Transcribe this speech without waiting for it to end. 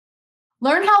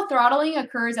Learn how throttling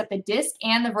occurs at the disk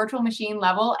and the virtual machine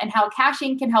level and how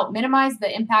caching can help minimize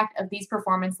the impact of these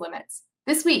performance limits.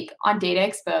 This week on Data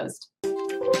Exposed.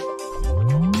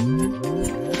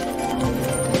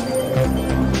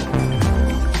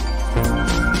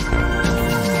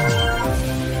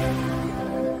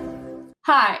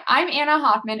 Hi, I'm Anna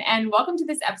Hoffman, and welcome to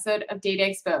this episode of Data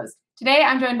Exposed. Today,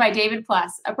 I'm joined by David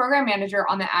Pless, a program manager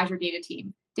on the Azure data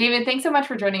team. David, thanks so much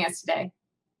for joining us today.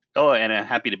 Oh, Anna,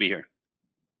 happy to be here.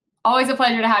 Always a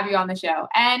pleasure to have you on the show.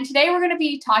 And today we're going to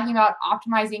be talking about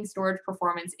optimizing storage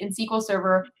performance in SQL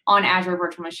Server on Azure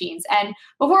virtual machines. And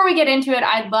before we get into it,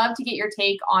 I'd love to get your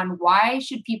take on why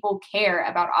should people care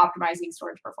about optimizing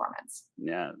storage performance?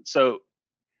 Yeah, so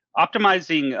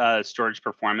optimizing storage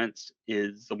performance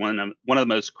is one of the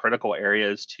most critical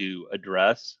areas to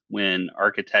address when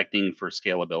architecting for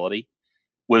scalability.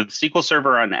 With SQL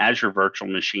Server on Azure virtual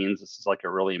machines, this is like a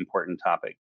really important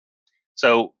topic.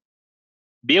 So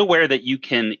be aware that you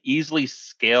can easily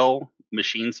scale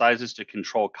machine sizes to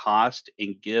control cost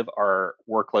and give our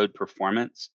workload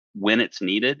performance when it's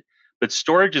needed, but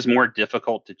storage is more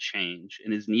difficult to change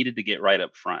and is needed to get right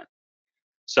up front.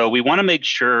 So we want to make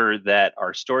sure that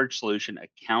our storage solution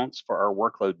accounts for our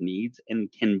workload needs and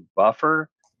can buffer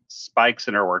spikes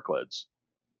in our workloads.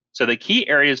 So the key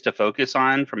areas to focus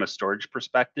on from a storage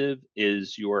perspective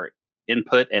is your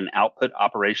input and output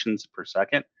operations per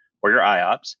second, or your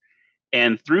IOPS,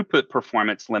 and throughput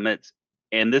performance limits.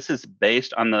 And this is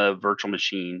based on the virtual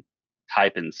machine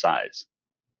type and size.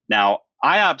 Now,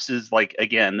 IOPS is like,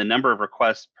 again, the number of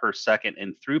requests per second,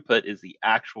 and throughput is the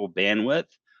actual bandwidth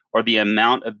or the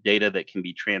amount of data that can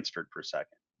be transferred per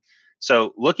second.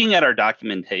 So looking at our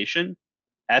documentation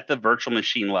at the virtual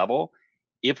machine level,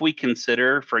 if we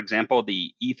consider, for example,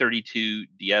 the E32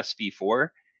 DSV4,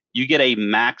 you get a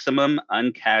maximum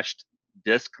uncached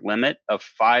disk limit of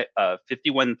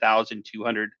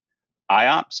 51,200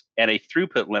 IOPS and a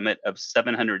throughput limit of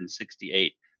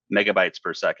 768 megabytes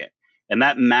per second. And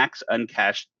that max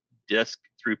uncached disk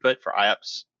throughput for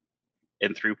IOPS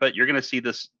and throughput, you're going to see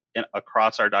this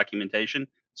across our documentation.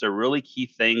 It's a really key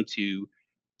thing to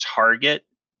target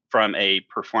from a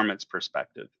performance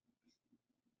perspective.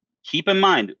 Keep in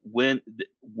mind, when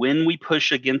we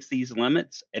push against these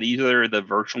limits at either the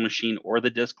virtual machine or the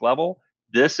disk level,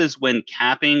 this is when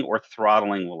capping or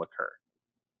throttling will occur.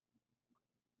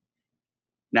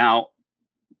 Now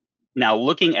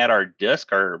looking at our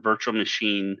disk, our virtual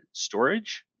machine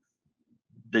storage,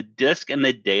 the disk and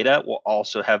the data will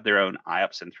also have their own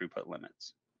IOPS and throughput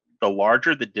limits. The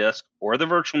larger the disk or the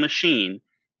virtual machine,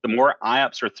 the more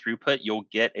IOPS or throughput you'll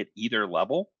get at either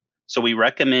level. So we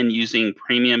recommend using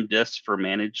premium disks for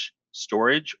managed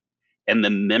storage and the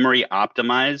memory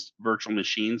optimized virtual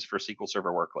machines for SQL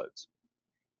Server workloads.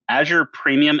 Azure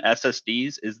Premium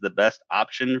SSDs is the best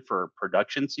option for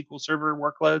production SQL Server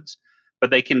workloads, but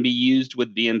they can be used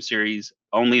with VM series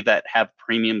only that have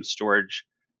premium storage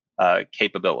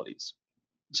capabilities.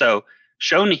 So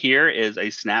shown here is a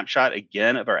snapshot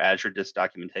again of our Azure disk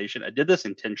documentation. I did this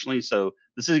intentionally, so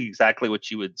this is exactly what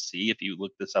you would see if you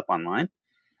look this up online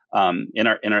in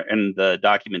the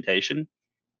documentation.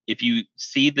 If you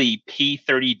see the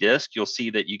P30 disk, you'll see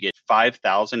that you get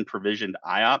 5,000 provisioned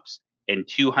IOPS and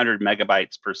 200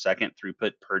 megabytes per second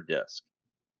throughput per disk.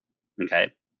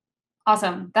 Okay.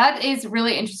 Awesome. That is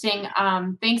really interesting.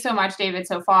 Thanks so much, David,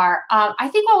 so far. I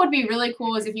think what would be really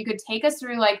cool is if you could take us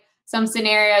through like some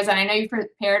scenarios, and I know you've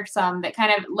prepared some that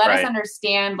kind of let us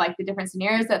understand like the different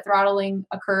scenarios that throttling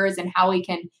occurs and how we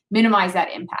can minimize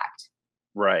that impact.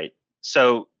 Right.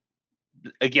 So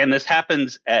again, this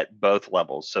happens at both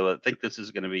levels. So I think this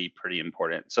is going to be pretty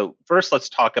important. So first, let's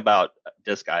talk about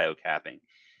disk IO capping.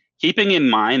 Keeping in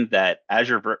mind that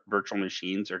Azure virtual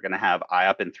machines are going to have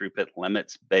IOP and throughput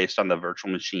limits based on the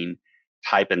virtual machine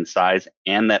type and size,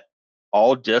 and that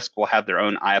all disks will have their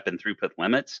own IOP and throughput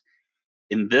limits.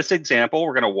 In this example,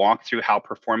 we're going to walk through how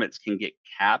performance can get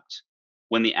capped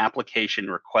when the application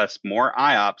requests more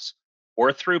IOPS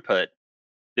or throughput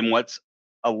than what's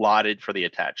allotted for the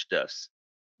attached disks.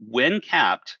 When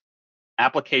capped,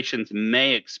 applications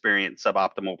may experience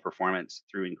suboptimal performance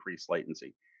through increased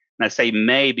latency. And I say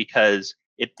may because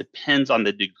it depends on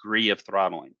the degree of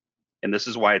throttling. And this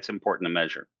is why it's important to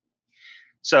measure.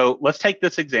 So let's take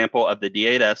this example of the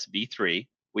D8S V3.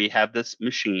 We have this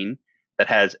machine that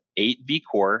has 8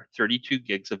 vCore, 32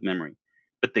 gigs of memory.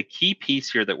 But the key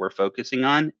piece here that we're focusing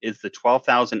on is the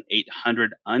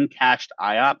 12,800 uncached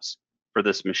IOPS for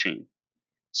this machine.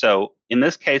 So in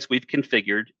this case, we've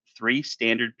configured 3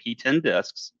 standard P10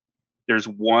 disks. There's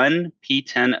one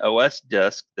P10 OS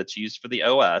disk that's used for the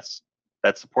OS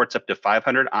that supports up to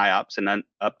 500 IOPS and then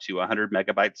up to 100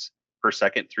 megabytes per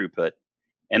second throughput.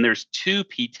 And there's two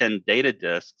P10 data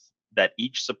disks that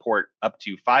each support up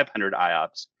to 500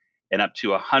 IOPS and up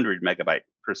to 100 megabyte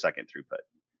per second throughput.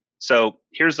 So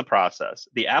here's the process.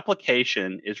 The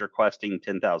application is requesting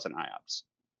 10,000 IOPS.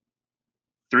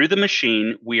 Through the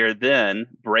machine, we are then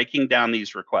breaking down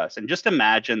these requests. And just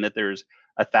imagine that there's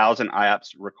 1,000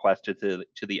 IOPS requested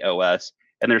to the OS,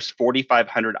 and there's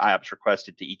 4,500 IOPS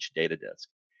requested to each data disk.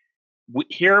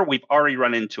 Here, we've already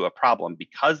run into a problem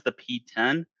because the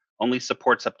P10 only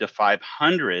supports up to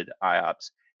 500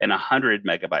 IOPS and 100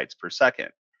 megabytes per second.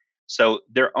 So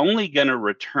they're only going to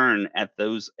return at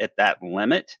that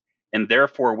limit, and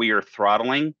therefore we are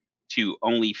throttling to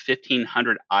only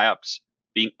 1,500 IOPS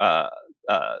being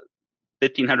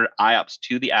 1,500 IOPS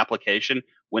to the application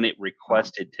when it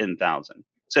requested 10,000.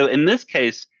 So in this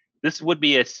case, this would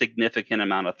be a significant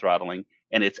amount of throttling,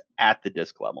 and it's at the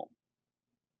disk level.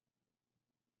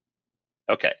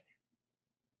 Okay,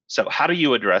 so how do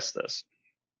you address this?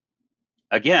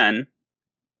 Again,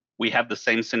 we have the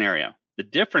same scenario. The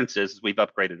difference is we've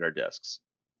upgraded our disks,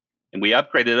 and we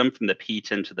upgraded them from the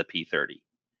P10 to the P30.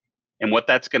 And what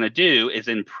that's going to do is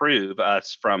improve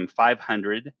us from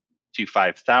 500 to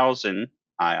 5,000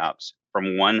 IOPS,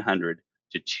 from 100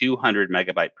 to 200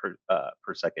 megabyte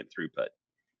per second throughput.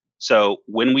 So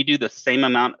when we do the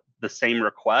same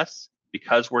requests,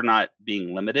 because we're not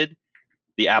being limited,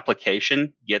 the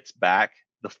application gets back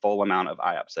the full amount of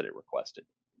IOPS that it requested.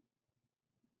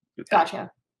 Okay.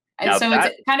 Gotcha. And so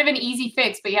it's kind of an easy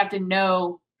fix, but you have to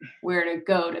know where to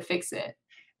go to fix it.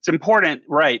 It's important,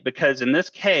 right? Because in this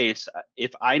case,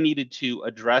 if I needed to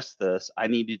address this, I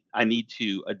need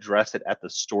to address it at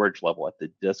the storage level, at the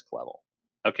disk level.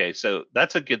 Okay, so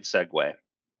that's a good segue.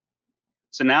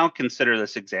 So now consider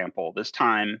this example, this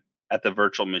time at the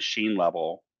virtual machine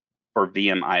level for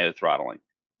VM IO throttling.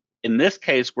 In this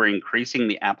case, we're increasing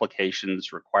the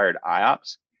application's required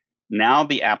IOPS. Now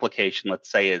the application,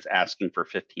 let's say, is asking for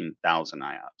 15,000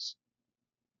 IOPS.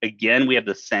 Again, we have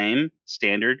the same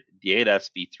standard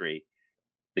D8S v3.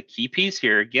 The key piece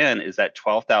here, again, is that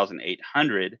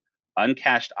 12,800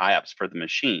 uncached IOPS for the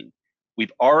machine.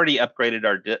 We've already upgraded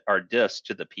our disk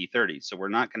to the P30, so we're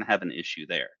not going to have an issue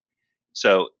there.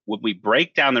 So when we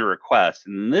break down the request,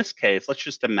 in this case, let's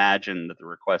just imagine that the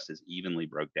request is evenly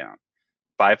broke down.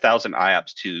 5,000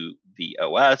 IOPS to the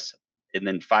OS, and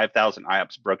then 5,000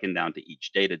 IOPS broken down to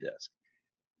each data disk.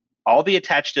 All the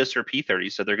attached disks are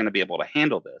P30, so they're going to be able to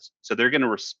handle this. So they're going to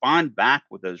respond back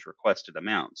with those requested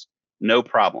amounts. No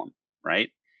problem,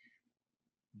 right?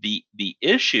 The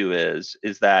issue is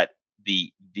that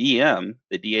the VM,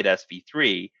 the D8S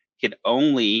v3, can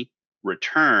only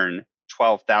return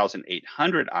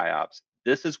 12,800 IOPS.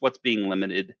 This is what's being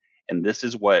limited, and this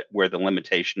is where the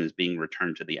limitation is being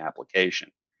returned to the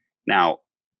application. Now,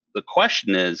 the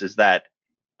question is that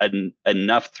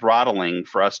enough throttling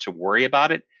for us to worry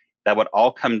about it? That would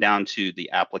all come down to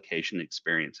the application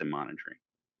experience and monitoring.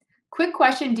 Quick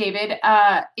question, David.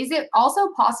 Is it also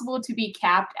possible to be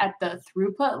capped at the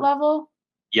throughput level?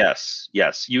 Yes,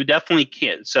 you definitely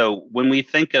can. So when we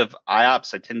think of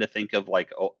IOPS, I tend to think of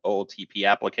like OLTP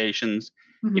applications.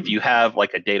 Mm-hmm. If you have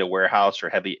like a data warehouse or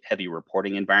heavy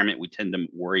reporting environment, we tend to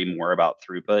worry more about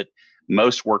throughput.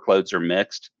 Most workloads are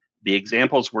mixed. The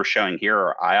examples we're showing here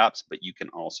are IOPS, but you can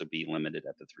also be limited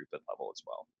at the throughput level as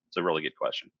well. It's a really good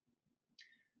question.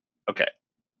 Okay,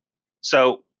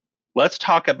 so let's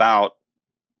talk about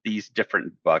these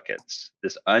different buckets,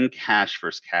 this uncached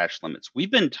versus cached limits.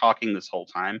 We've been talking this whole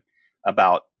time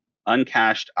about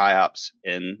uncached IOPS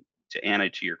and, to Anna,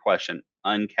 to your question,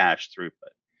 uncached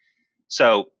throughput.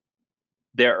 So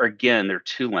there are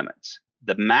two limits.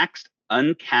 The maxed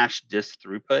uncached disk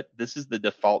throughput, this is the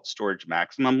default storage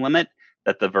maximum limit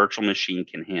that the virtual machine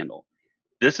can handle.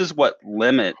 This is what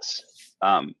limits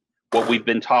what we've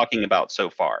been talking about so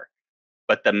far.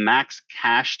 But the max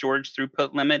cache storage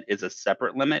throughput limit is a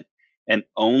separate limit and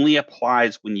only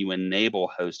applies when you enable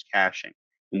host caching.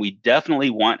 And we definitely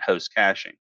want host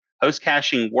caching. Host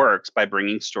caching works by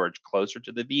bringing storage closer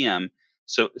to the VM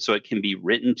so it can be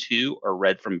written to or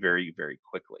read from very, very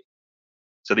quickly.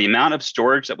 So the amount of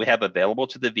storage that we have available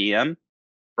to the VM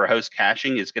for host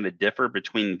caching is going to differ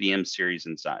between VM series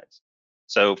and size.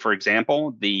 So for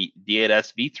example, the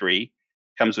D8S v3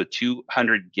 comes with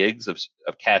 200 gigs of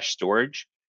cache storage,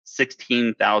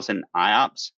 16,000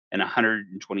 IOPS, and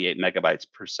 128 megabytes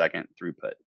per second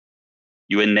throughput.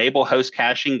 You enable host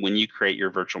caching when you create your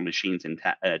virtual machines and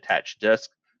attached disk,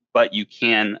 but you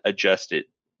can adjust it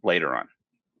later on.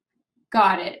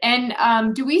 Got it.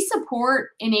 And do we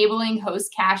support enabling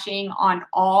host caching on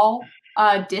all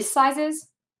disk sizes?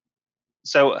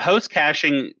 So host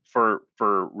caching for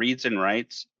reads and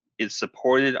writes is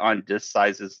supported on disk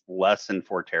sizes less than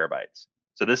 4 terabytes.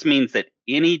 So this means that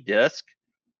any disk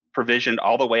provisioned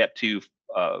all the way up to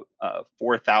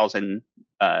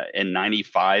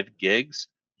 4,095 gigs,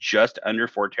 just under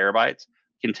 4 terabytes,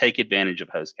 can take advantage of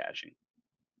host caching.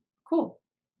 Cool.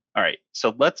 All right,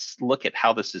 so let's look at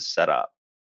how this is set up.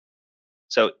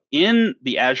 So in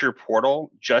the Azure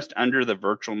portal, just under the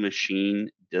virtual machine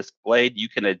disk blade, you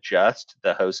can adjust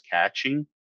the host caching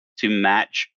to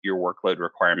match your workload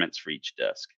requirements for each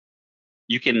disk.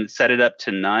 You can set it up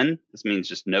to none. This means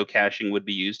just no caching would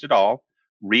be used at all.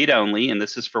 Read only, and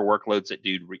this is for workloads that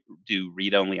do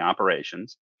read only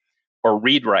operations, or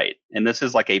read write, and this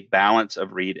is like a balance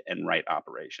of read and write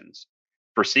operations.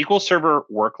 For SQL Server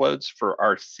workloads, for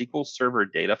our SQL Server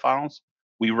data files,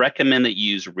 we recommend that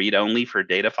you use read only for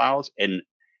data files, and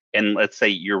let's say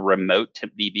your remote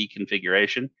TempDB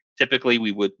configuration. Typically,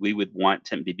 we would want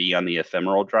TempDB on the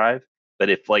ephemeral drive, but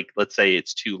if, like, let's say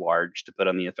it's too large to put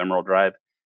on the ephemeral drive,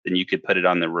 then you could put it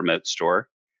on the remote store.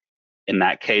 In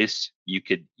that case, you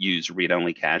could use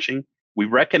read-only caching. We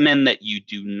recommend that you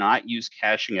do not use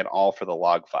caching at all for the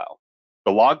log file.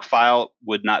 The log file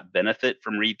would not benefit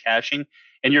from read caching,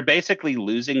 and you're basically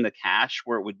losing the cache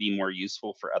where it would be more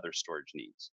useful for other storage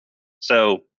needs.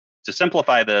 So to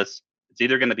simplify this, it's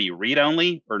either going to be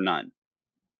read-only or none.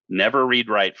 Never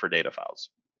read-write for data files.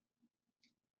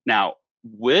 Now,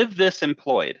 with this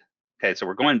employed, okay, so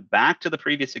we're going back to the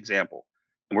previous example,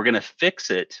 and we're going to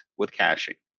fix it with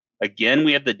caching. Again,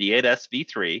 we have the D8S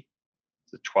v3,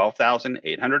 the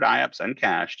 12,800 IOPS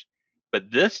uncached, but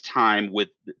this time with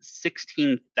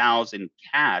 16,000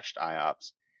 cached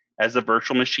IOPS, as the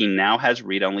virtual machine now has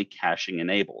read-only caching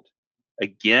enabled.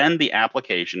 Again, the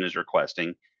application is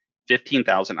requesting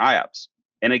 15,000 IOPS.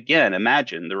 And again,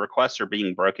 imagine the requests are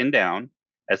being broken down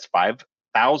as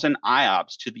 5,000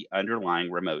 IOPS to the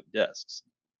underlying remote disks.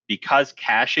 Because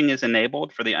caching is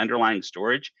enabled for the underlying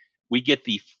storage, we get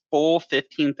the full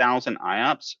 15,000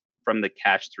 IOPS from the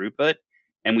cache throughput,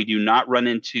 and we do not run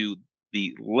into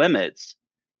the limits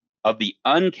of the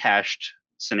uncached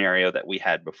scenario that we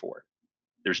had before.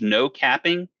 There's no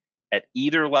capping at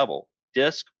either level,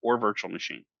 disk or virtual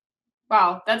machine.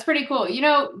 Wow, that's pretty cool. You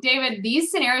know, David,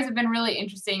 these scenarios have been really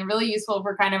interesting and really useful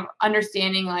for kind of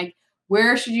understanding, like,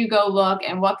 where should you go look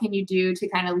and what can you do to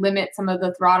kind of limit some of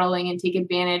the throttling and take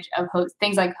advantage of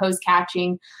things like host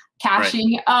caching. Right.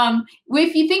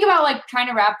 If you think about, like, trying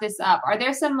to wrap this up, are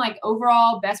there some, like,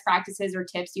 overall best practices or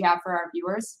tips you have for our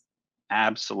viewers?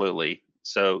 Absolutely.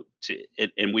 So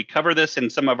and we cover this in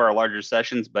some of our larger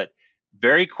sessions, but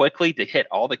very quickly to hit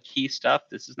all the key stuff,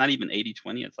 this is not even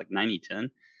 80-20, it's like 90-10.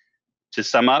 To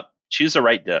sum up, choose the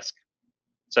right disk.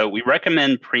 So we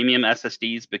recommend premium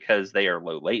SSDs because they are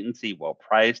low latency, well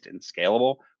priced, and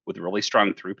scalable with really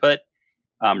strong throughput.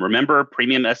 Remember,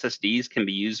 premium SSDs can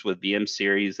be used with VM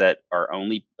series that are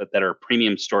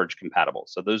premium storage compatible.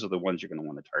 So those are the ones you're going to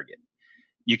want to target.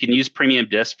 You can use premium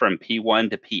disks from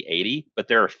P1 to P80, but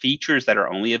there are features that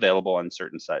are only available on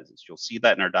certain sizes. You'll see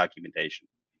that in our documentation.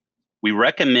 We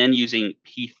recommend using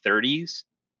P30s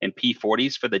and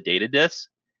P40s for the data disks.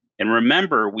 And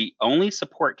remember, we only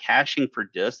support caching for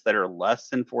disks that are less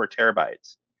than 4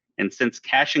 terabytes. And since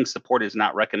caching support is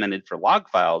not recommended for log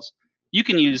files, you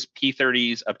can use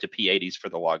P30s up to P80s for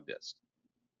the log disk.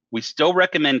 We still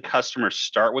recommend customers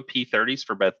start with P30s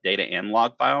for both data and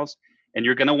log files, and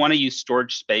you're going to want to use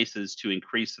storage spaces to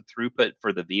increase the throughput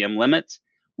for the VM limits.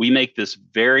 We make this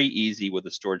very easy with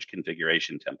the storage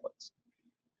configuration templates.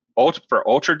 For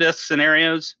ultra disk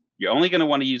scenarios, you're only going to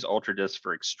want to use ultra disk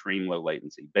for extreme low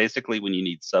latency, basically when you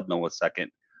need sub-millisecond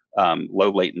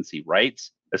low latency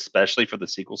writes, especially for the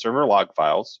SQL Server log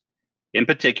files. In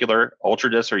particular,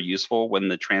 ultra disks are useful when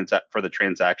for the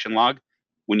transaction log.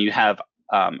 When you have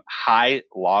high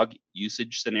log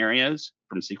usage scenarios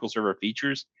from SQL Server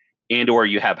features, and/or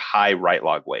you have high write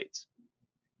log weights.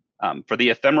 For the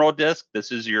ephemeral disk,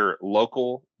 this is your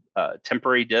local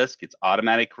temporary disk. It's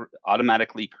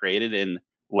automatically created and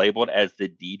labeled as the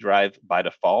D drive by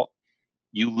default.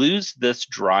 You lose this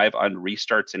drive on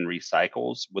restarts and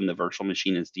recycles when the virtual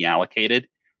machine is deallocated,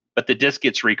 but the disk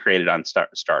gets recreated on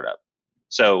startup.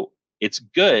 So it's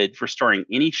good for storing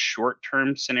any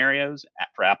short-term scenarios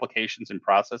for applications and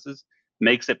processes,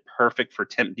 makes it perfect for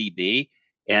TempDB.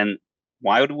 And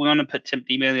why would we want to put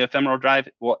TempDB in the ephemeral drive?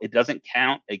 Well, it doesn't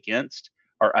count against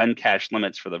our uncached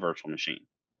limits for the virtual machine.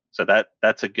 So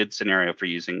that's a good scenario for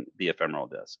using the ephemeral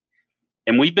disk.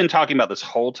 And we've been talking about this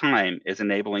whole time is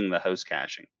enabling the host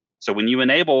caching. So when you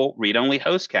enable read-only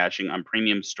host caching on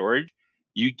premium storage,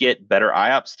 you get better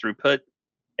IOPS throughput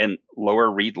and lower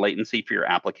read latency for your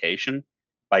application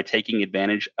by taking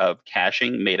advantage of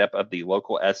caching made up of the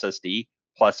local SSD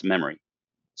plus memory.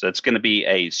 So it's going to be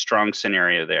a strong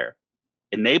scenario there.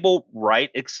 Enable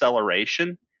write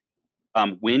acceleration.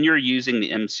 When you're using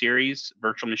the M series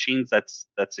virtual machines,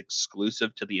 that's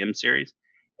exclusive to the M series.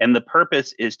 And the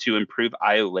purpose is to improve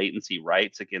IO latency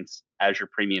writes against Azure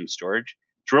Premium Storage.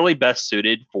 It's really best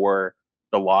suited for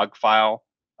the log file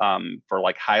for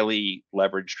like highly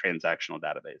leveraged transactional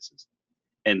databases.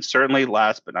 And certainly,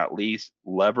 last but not least,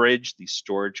 leverage the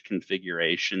storage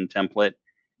configuration template.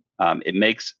 It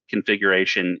makes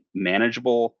configuration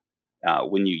manageable.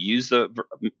 When you use the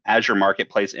Azure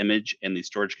Marketplace image and the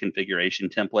storage configuration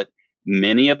template,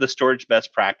 many of the storage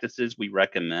best practices we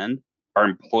recommend are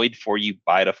employed for you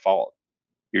by default.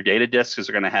 Your data disks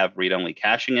are going to have read-only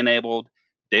caching enabled.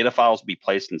 Data files will be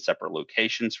placed in separate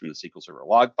locations from the SQL Server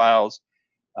log files.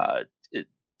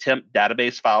 Temp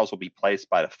database files will be placed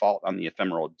by default on the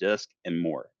ephemeral disk, and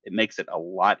more. It makes it a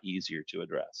lot easier to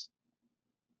address.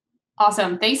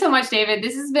 Awesome. Thanks so much, David.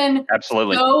 This has been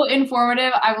absolutely so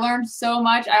informative. I've learned so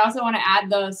much. I also want to add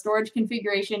the storage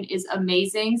configuration is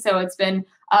amazing. So it's been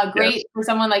great for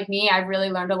someone like me. I've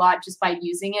really learned a lot just by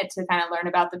using it to kind of learn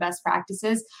about the best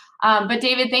practices. But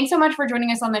David, thanks so much for joining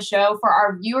us on the show. For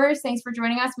our viewers, thanks for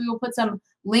joining us. We will put some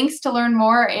links to learn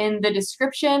more in the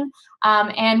description.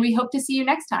 And we hope to see you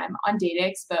next time on Data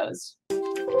Exposed.